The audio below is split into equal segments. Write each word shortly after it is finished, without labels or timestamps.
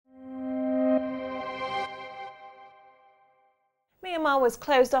Myanmar was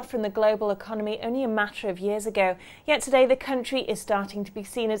closed off from the global economy only a matter of years ago, yet today the country is starting to be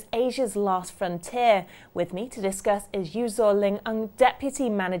seen as Asia's last frontier. With me to discuss is Yuzor Ling-un, Deputy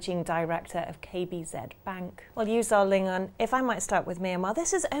Managing Director of KBZ Bank. Well, Yuzor Ling-un, if I might start with Myanmar,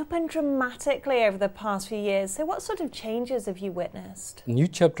 this has opened dramatically over the past few years. So what sort of changes have you witnessed? A new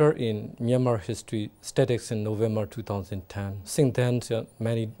chapter in Myanmar history started in November 2010. Since then,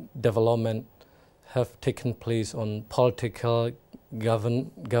 many developments have taken place on political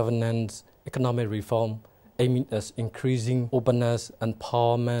governance, economic reform, aiming at increasing openness,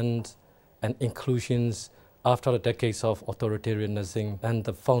 empowerment, and inclusions after the decades of authoritarianism, and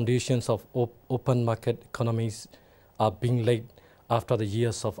the foundations of open market economies are being laid after the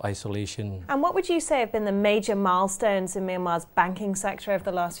years of isolation. And what would you say have been the major milestones in Myanmar's banking sector over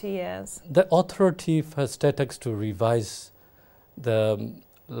the last few years? The authority has started to revise the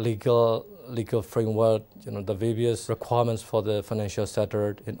legal framework, the various requirements for the financial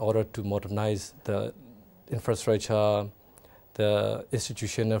sector in order to modernize the infrastructure, the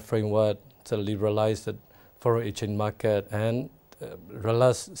institutional framework, to liberalize the foreign exchange market, and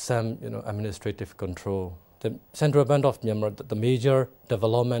relax some administrative control. The Central Bank of Myanmar, the major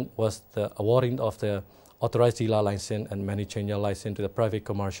development was the awarding of the authorized dealer license and money changer license to the private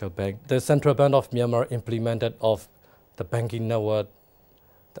commercial bank. The Central Bank of Myanmar implemented of the banking network,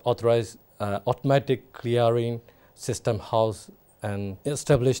 the authorized automatic clearing system house, and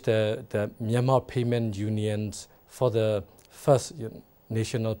established the Myanmar Payment Unions for the first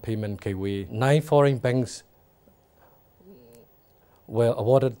national payment gateway. 9 foreign banks were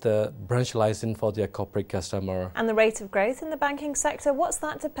awarded the branch license for their corporate customer. And the rate of growth in the banking sector, what's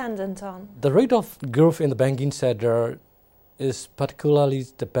that dependent on? The rate of growth in the banking sector is particularly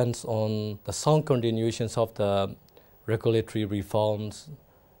depends on the sound continuations of the regulatory reforms,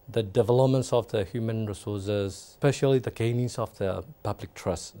 the developments of the human resources, especially the gainings of the public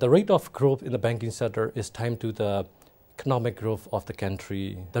trust. The rate of growth in the banking sector is timed to the economic growth of the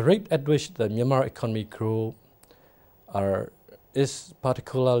country. The rate at which the Myanmar economy grew is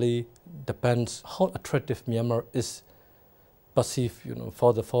particularly depends how attractive Myanmar is perceived,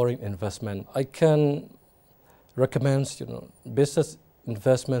 for the foreign investment. I can recommend, business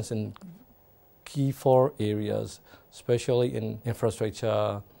investments in key 4 areas, especially in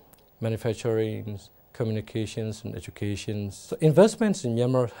infrastructure, manufacturing, communications, and education. So investments in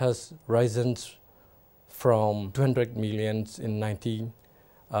Myanmar has risen from 200 million in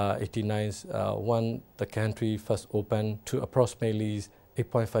 1989 when the country first opened to approximately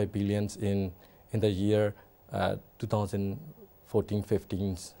 8.5 billion in the year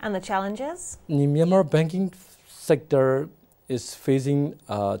 2014-15. And the challenges? The Myanmar banking sector is facing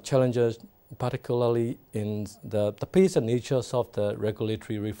challenges, particularly in the pace and natures of the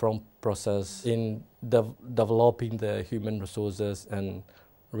regulatory reform process in developing the human resources and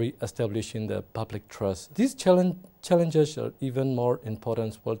re-establishing the public trust. These challenges are even more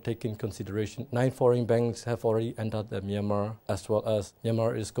important while taking consideration 9 foreign banks have already entered the Myanmar, as well as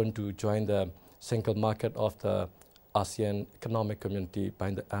Myanmar is going to join the single market of the ASEAN Economic Community by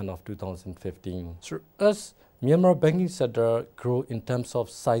the end of 2015. So as Myanmar banking sector grow in terms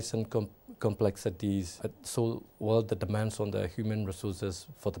of size and complexities, so well the demands on the human resources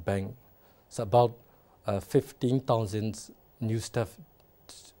for the bank. It's about 15,000 new staff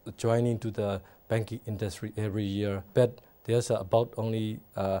joining to the banking industry every year, but there's about only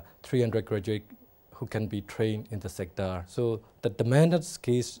 300 graduates who can be trained in the sector. So the demand and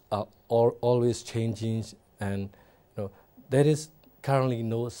scales are always changing, and there is currently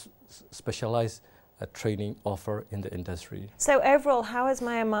no specialized training offer in the industry. So overall, how has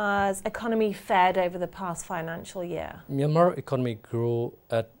Myanmar's economy fared over the past financial year? Myanmar economy grew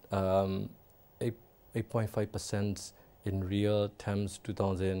at 8.5% in real terms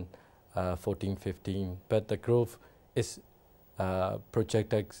 2014-15, but the growth is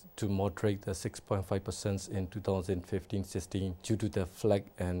projected to moderate the 6.5% in 2015-16 due to the flag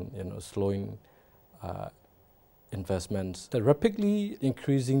and slowing investments. The rapidly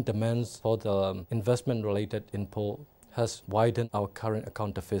increasing demands for the investment-related input has widened our current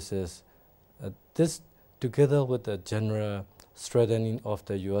account deficits. This, together with the general strengthening of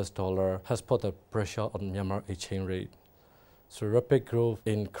the US dollar, has put a pressure on Myanmar exchange rate. So rapid growth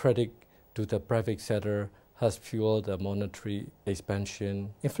in credit to the private sector has fueled the monetary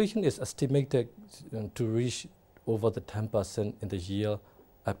expansion. Inflation is estimated to reach over the 10% in the year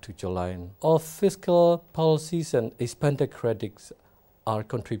up to July. All fiscal policies and expanded credits are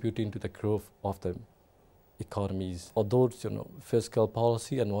contributing to the growth of the economies. Although fiscal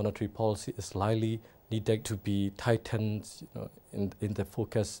policy and monetary policy is likely needed to be tightened in the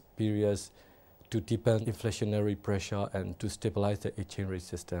forecast periods to deepen inflationary pressure and to stabilize the exchange rate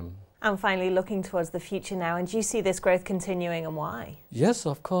system. And finally, looking towards the future now, and do you see this growth continuing and why? Yes,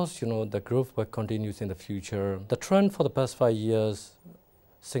 of course, the growth will continue in the future. The trend for the past 5 years,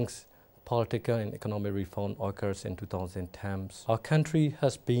 since political and economic reform occurs in 2010, our country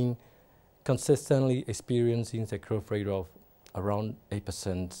has been consistently experiencing the growth rate of around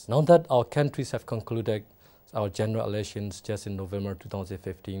 8%. Now that our countries have concluded our general elections just in November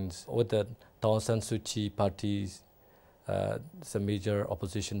 2015, with the Daw San Suu Kyi party, the major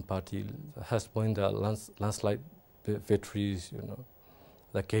opposition party, has won the landslide victories,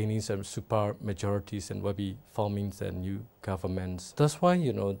 the gaining some super majorities and will be forming the new governments. That's why,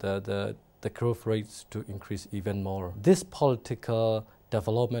 the growth rates to increase even more. This political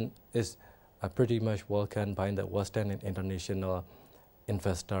development is pretty much welcomed by the Western and international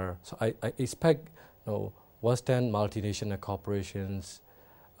investor. So I expect, Western multinational corporations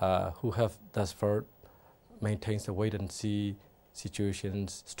who have thus far maintained the wait-and-see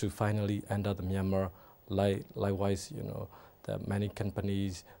situations to finally enter the Myanmar. Likewise, the many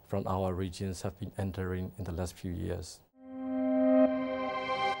companies from our regions have been entering in the last few years.